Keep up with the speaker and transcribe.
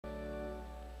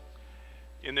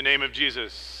In the name of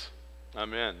Jesus,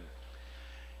 amen.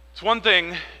 It's one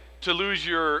thing to lose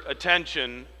your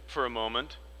attention for a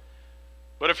moment,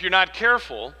 but if you're not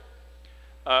careful,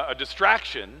 a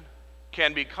distraction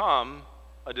can become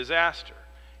a disaster.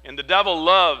 And the devil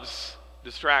loves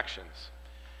distractions.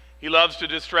 He loves to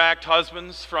distract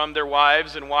husbands from their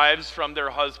wives and wives from their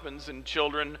husbands and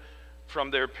children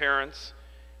from their parents.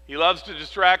 He loves to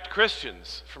distract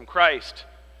Christians from Christ,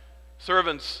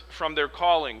 servants from their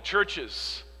calling,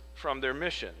 churches from their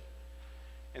mission.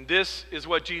 And this is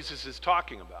what Jesus is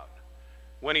talking about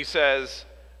when he says,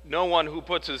 "No one who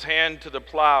puts his hand to the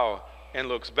plow and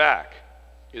looks back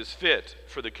is fit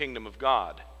for the kingdom of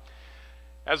God."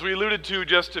 As we alluded to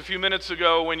just a few minutes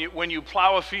ago, when you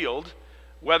plow a field,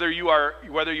 whether you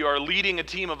are leading a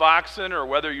team of oxen or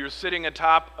whether you're sitting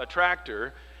atop a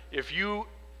tractor, if you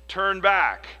turn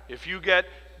back, if you get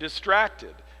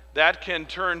distracted, that can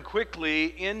turn quickly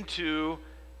into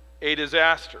a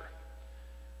disaster.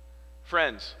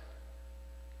 Friends,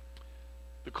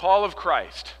 the call of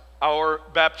Christ, our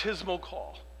baptismal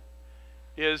call,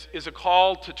 is a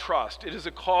call to trust. It is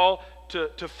a call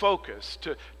to focus,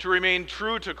 to remain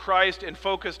true to Christ and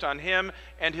focused on Him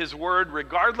and His Word,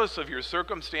 regardless of your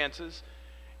circumstances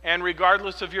and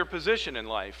regardless of your position in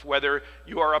life, whether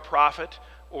you are a prophet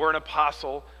or an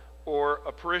apostle or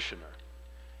a parishioner.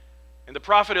 And the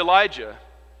prophet Elijah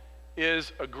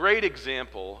is a great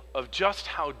example of just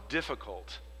how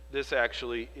difficult this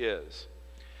actually is.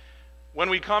 When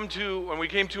we came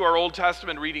to our Old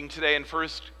Testament reading today in 1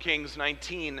 Kings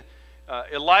 19,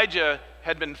 Elijah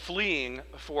had been fleeing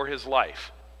for his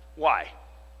life. Why?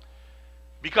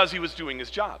 Because he was doing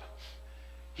his job.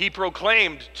 He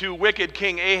proclaimed to wicked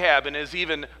King Ahab and his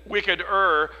even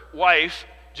wickeder wife,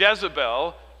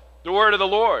 Jezebel, the word of the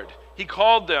Lord. He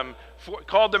called them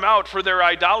out for their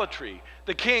idolatry,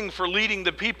 the king for leading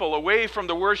the people away from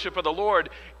the worship of the Lord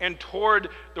and toward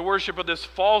the worship of this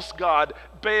false god,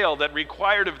 Baal, that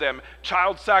required of them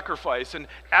child sacrifice and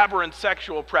aberrant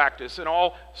sexual practice and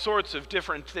all sorts of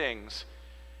different things.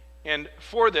 And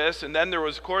for this, and then there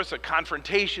was, of course, a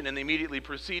confrontation in the immediately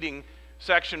preceding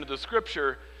section of the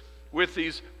scripture with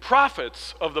these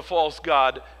prophets of the false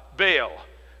god, Baal,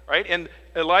 right? And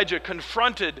Elijah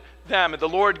confronted them, and the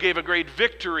Lord gave a great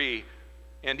victory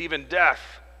and even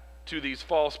death to these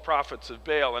false prophets of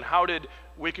Baal. And how did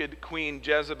wicked Queen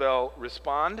Jezebel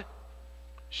respond?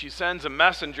 She sends a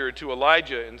messenger to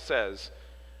Elijah and says,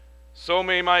 "So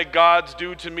may my gods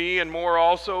do to me and more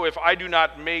also, if I do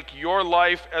not make your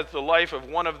life as the life of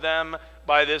one of them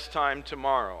by this time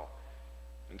tomorrow."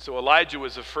 And so Elijah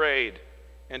was afraid,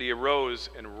 and he arose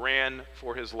and ran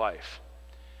for his life.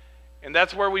 And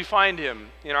that's where we find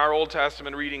him in our Old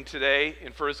Testament reading today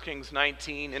in 1 Kings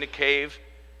 19, in a cave,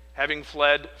 having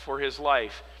fled for his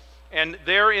life. And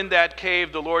there in that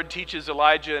cave, the Lord teaches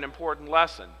Elijah an important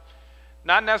lesson.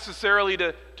 Not necessarily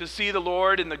to see the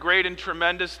Lord in the great and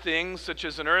tremendous things, such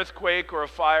as an earthquake or a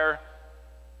fire,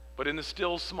 but in the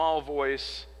still small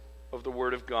voice of the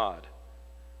Word of God.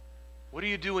 "What are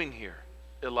you doing here,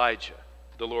 Elijah?"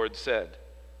 the Lord said.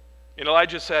 And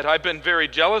Elijah said, "I've been very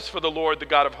jealous for the Lord, the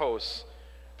God of hosts.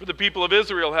 For the people of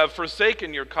Israel have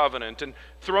forsaken your covenant and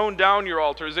thrown down your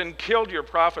altars and killed your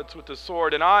prophets with the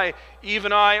sword. And I,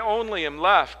 even I only, am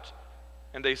left,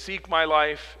 and they seek my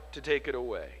life to take it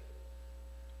away."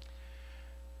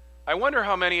 I wonder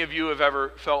how many of you have ever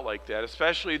felt like that,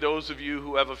 especially those of you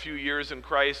who have a few years in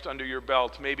Christ under your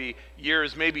belt, maybe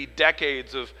years, maybe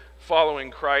decades of following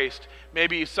Christ,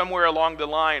 maybe somewhere along the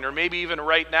line, or maybe even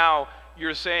right now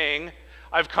you're saying,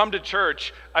 "I've come to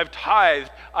church, I've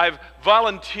tithed, I've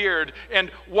volunteered, and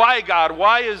why, God,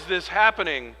 why is this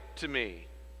happening to me?"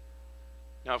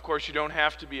 Now, of course, you don't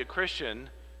have to be a Christian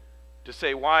to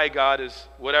say why God is,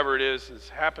 whatever it is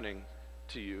happening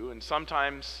to you. And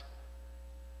sometimes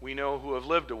we know who have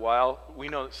lived a while, we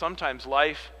know that sometimes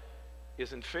life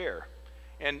isn't fair.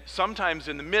 And sometimes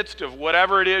in the midst of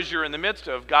whatever it is you're in the midst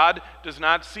of, God does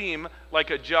not seem like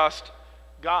a just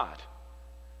God.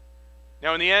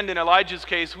 Now, in the end, in Elijah's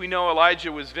case, we know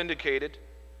Elijah was vindicated.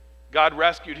 God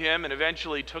rescued him and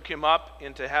eventually took him up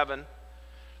into heaven.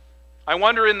 I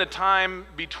wonder, in the time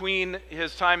between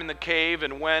his time in the cave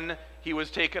and when he was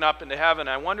taken up into heaven,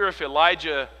 I wonder if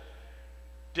Elijah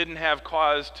didn't have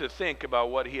cause to think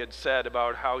about what he had said,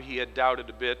 about how he had doubted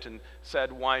a bit and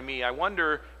said, "Why me?" I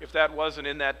wonder if that wasn't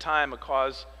in that time a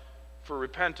cause for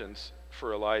repentance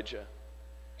for Elijah.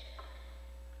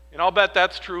 And I'll bet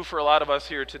that's true for a lot of us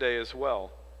here today as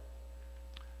well.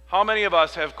 How many of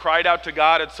us have cried out to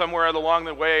God at somewhere along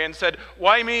the way and said,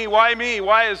 "Why me? Why me?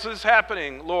 Why is this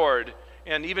happening, Lord?"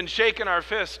 And even shaken our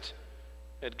fist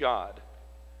at God.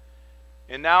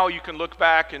 And now you can look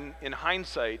back in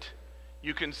hindsight,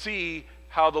 you can see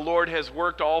how the Lord has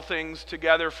worked all things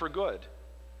together for good.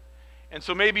 And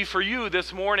so maybe for you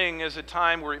this morning is a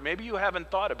time where maybe you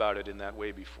haven't thought about it in that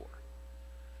way before.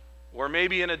 Or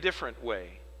maybe in a different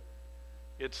way.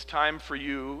 It's time for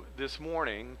you this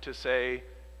morning to say,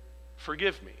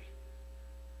 forgive me.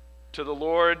 To the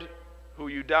Lord who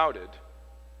you doubted.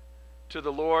 To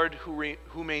the Lord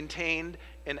who maintained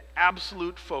an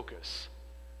absolute focus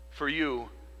for you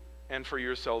and for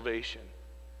your salvation.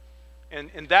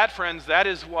 And that, friends, that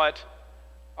is what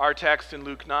our text in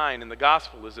Luke 9 in the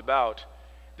gospel is about.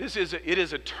 It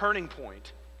is a turning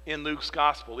point in Luke's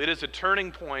gospel. It is a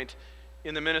turning point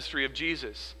in the ministry of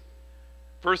Jesus.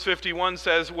 Verse 51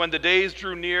 says, when the days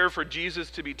drew near for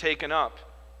Jesus to be taken up,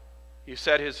 he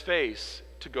set his face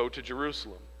to go to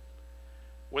Jerusalem.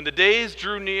 When the days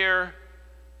drew near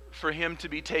for him to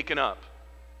be taken up,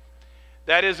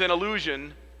 that is an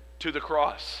allusion to the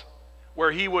cross,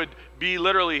 where he would be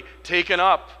literally taken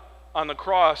up on the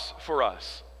cross for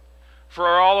us,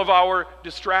 for all of our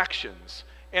distractions,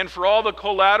 and for all the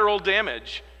collateral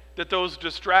damage that those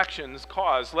distractions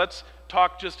cause. Let's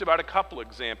talk just about a couple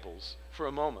examples for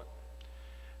a moment.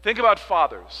 Think about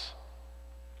fathers.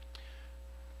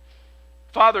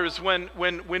 Fathers,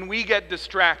 when we get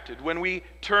distracted, when we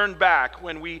turn back,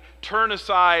 when we turn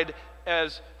aside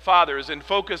as fathers and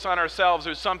focus on ourselves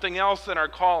or something else than our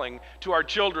calling, to our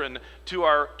children, to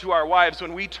our wives,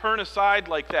 when we turn aside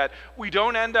like that, we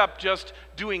don't end up just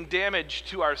doing damage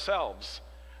to ourselves.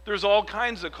 There's all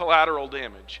kinds of collateral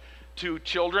damage to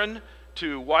children,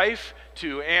 to wife,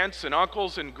 to aunts and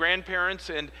uncles and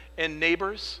grandparents and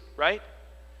neighbors, right?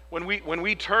 When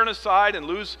we turn aside and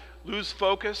lose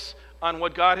focus on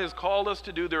what God has called us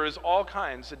to do, there is all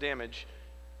kinds of damage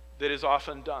that is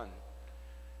often done.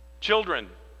 Children,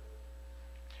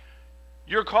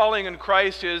 your calling in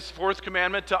Christ is, fourth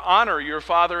commandment, to honor your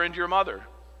father and your mother.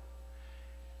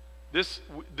 This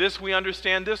we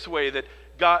understand this way, that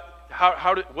God,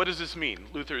 what does this mean?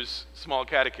 Luther's small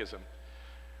catechism.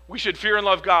 We should fear and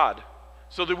love God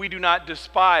so that we do not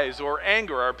despise or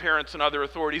anger our parents and other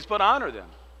authorities, but honor them,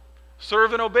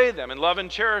 serve and obey them, and love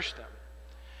and cherish them.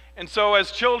 And so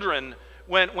as children,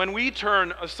 when we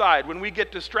turn aside, when we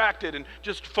get distracted and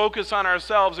just focus on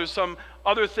ourselves or some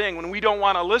other thing, when we don't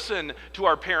want to listen to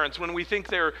our parents, when we think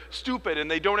they're stupid and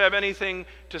they don't have anything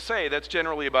to say, that's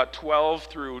generally about 12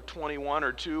 through 21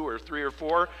 or 2 or 3 or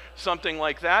 4, something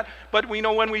like that. But we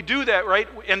know when we do that, right?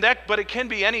 But it can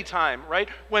be any time, right?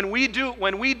 When we do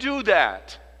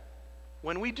that,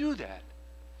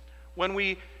 when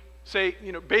we say,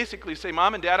 basically say,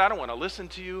 Mom and Dad, I don't want to listen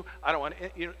to you. I don't want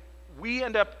to, we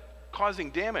end up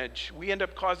causing damage. We end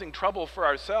up causing trouble for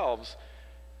ourselves,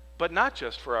 but not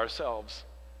just for ourselves,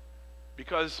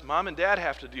 because Mom and Dad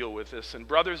have to deal with this, and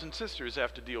brothers and sisters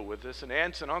have to deal with this, and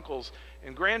aunts and uncles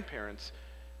and grandparents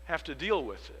have to deal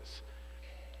with this.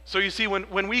 So you see,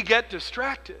 when we get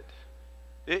distracted,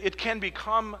 it can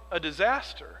become a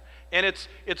disaster, and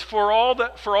it's for all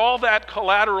that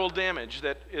collateral damage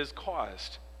that is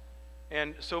caused,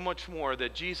 and so much more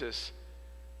that Jesus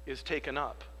is taken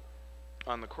up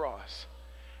on the cross.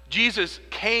 Jesus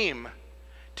came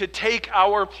to take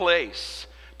our place,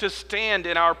 to stand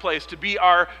in our place, to be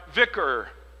our vicar,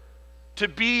 to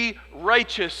be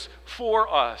righteous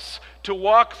for us, to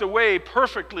walk the way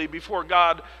perfectly before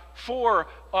God for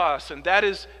us. And that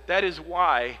is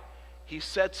why he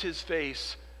sets his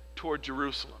face toward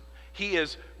Jerusalem. He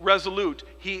is resolute.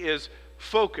 He is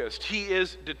focused. He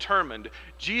is determined.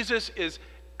 Jesus is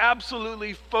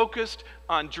absolutely focused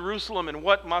on Jerusalem and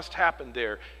what must happen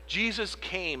there. Jesus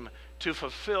came to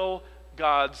fulfill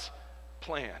God's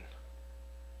plan.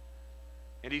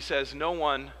 And he says, no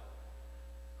one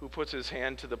who puts his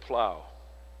hand to the plow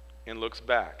and looks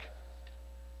back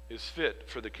is fit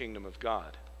for the kingdom of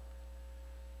God.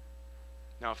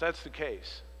 Now, if that's the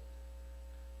case,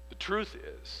 the truth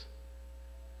is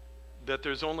that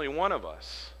there's only one of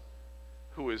us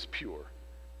who is pure.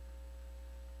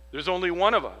 There's only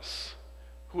one of us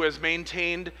who has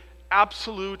maintained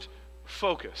absolute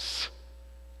focus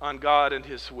on God and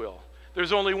his will.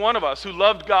 There's only one of us who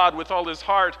loved God with all his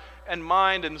heart and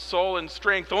mind and soul and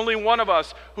strength. Only one of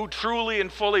us who truly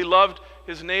and fully loved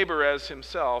his neighbor as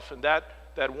himself. And that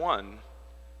one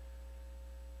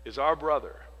is our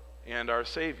brother and our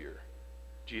Savior,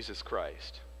 Jesus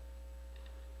Christ.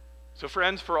 So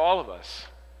friends, for all of us,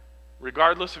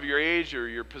 regardless of your age or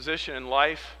your position in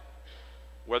life,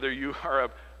 whether you are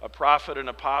a prophet, an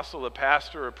apostle, a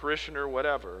pastor, a parishioner,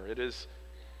 whatever, it is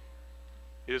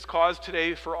cause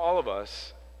today for all of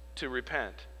us to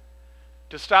repent,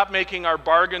 to stop making our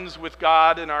bargains with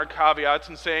God and our caveats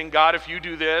and saying, God, if you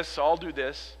do this, I'll do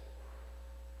this.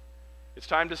 It's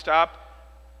time to stop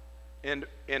and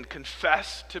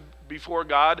confess before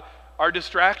God our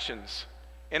distractions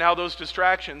and how those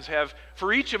distractions have,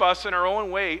 for each of us in our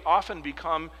own way, often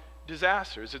become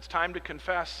disasters. It's time to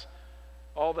confess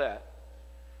all that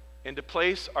and to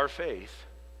place our faith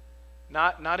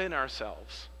not in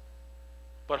ourselves,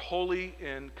 but wholly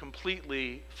and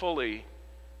completely, fully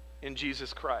in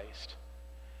Jesus Christ.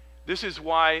 This is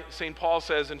why St. Paul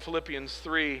says in Philippians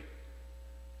 3,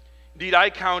 indeed, I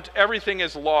count everything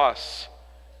as loss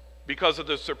because of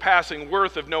the surpassing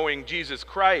worth of knowing Jesus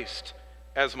Christ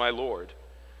as my Lord.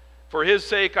 For his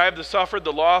sake I have suffered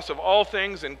the loss of all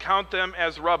things and count them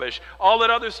as rubbish. All that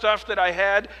other stuff that I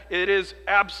had, it is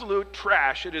absolute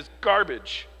trash. It is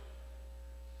garbage.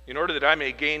 In order that I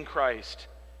may gain Christ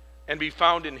and be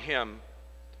found in him,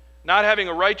 not having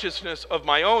a righteousness of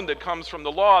my own that comes from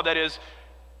the law, that is,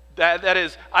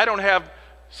 I don't have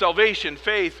salvation,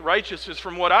 faith, righteousness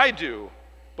from what I do,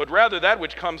 but rather that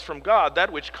which comes from God,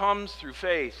 that which comes through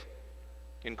faith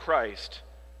in Christ,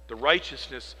 the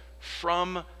righteousness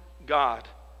from God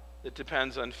that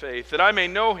depends on faith, that I may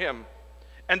know him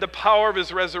and the power of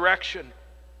his resurrection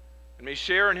and may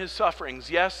share in his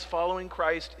sufferings. Yes, following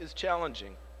Christ is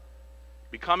challenging.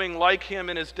 Becoming like him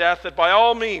in his death, that by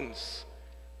all means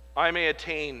I may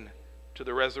attain to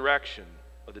the resurrection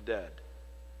of the dead.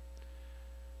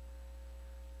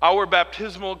 Our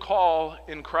baptismal call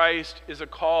in Christ is a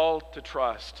call to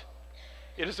trust.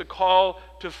 It is a call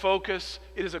to focus.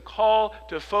 It is a call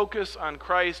to focus on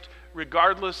Christ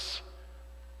regardless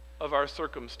of our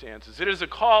circumstances. It is a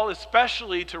call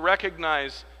especially to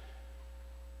recognize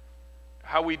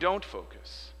how we don't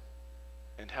focus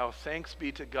and how, thanks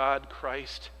be to God,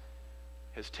 Christ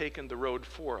has taken the road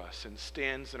for us and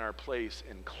stands in our place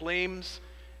and claims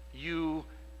you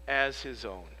as his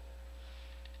own.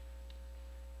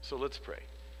 So let's pray.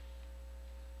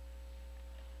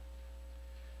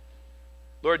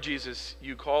 Lord Jesus,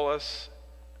 you call us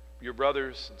your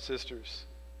brothers and sisters.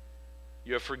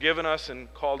 You have forgiven us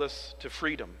and called us to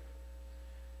freedom.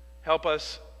 Help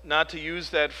us not to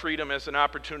use that freedom as an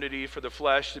opportunity for the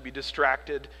flesh to be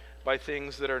distracted by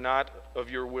things that are not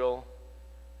of your will,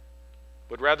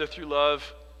 but rather through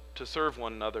love to serve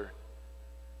one another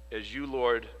as you,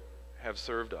 Lord, have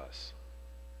served us.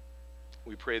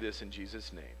 We pray this in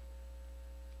Jesus' name.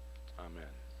 Amen.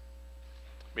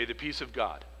 May the peace of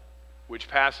God, which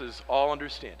passes all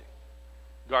understanding,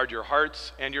 guard your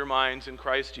hearts and your minds in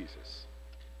Christ Jesus.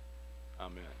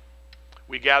 Amen.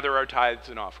 We gather our tithes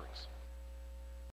and offerings.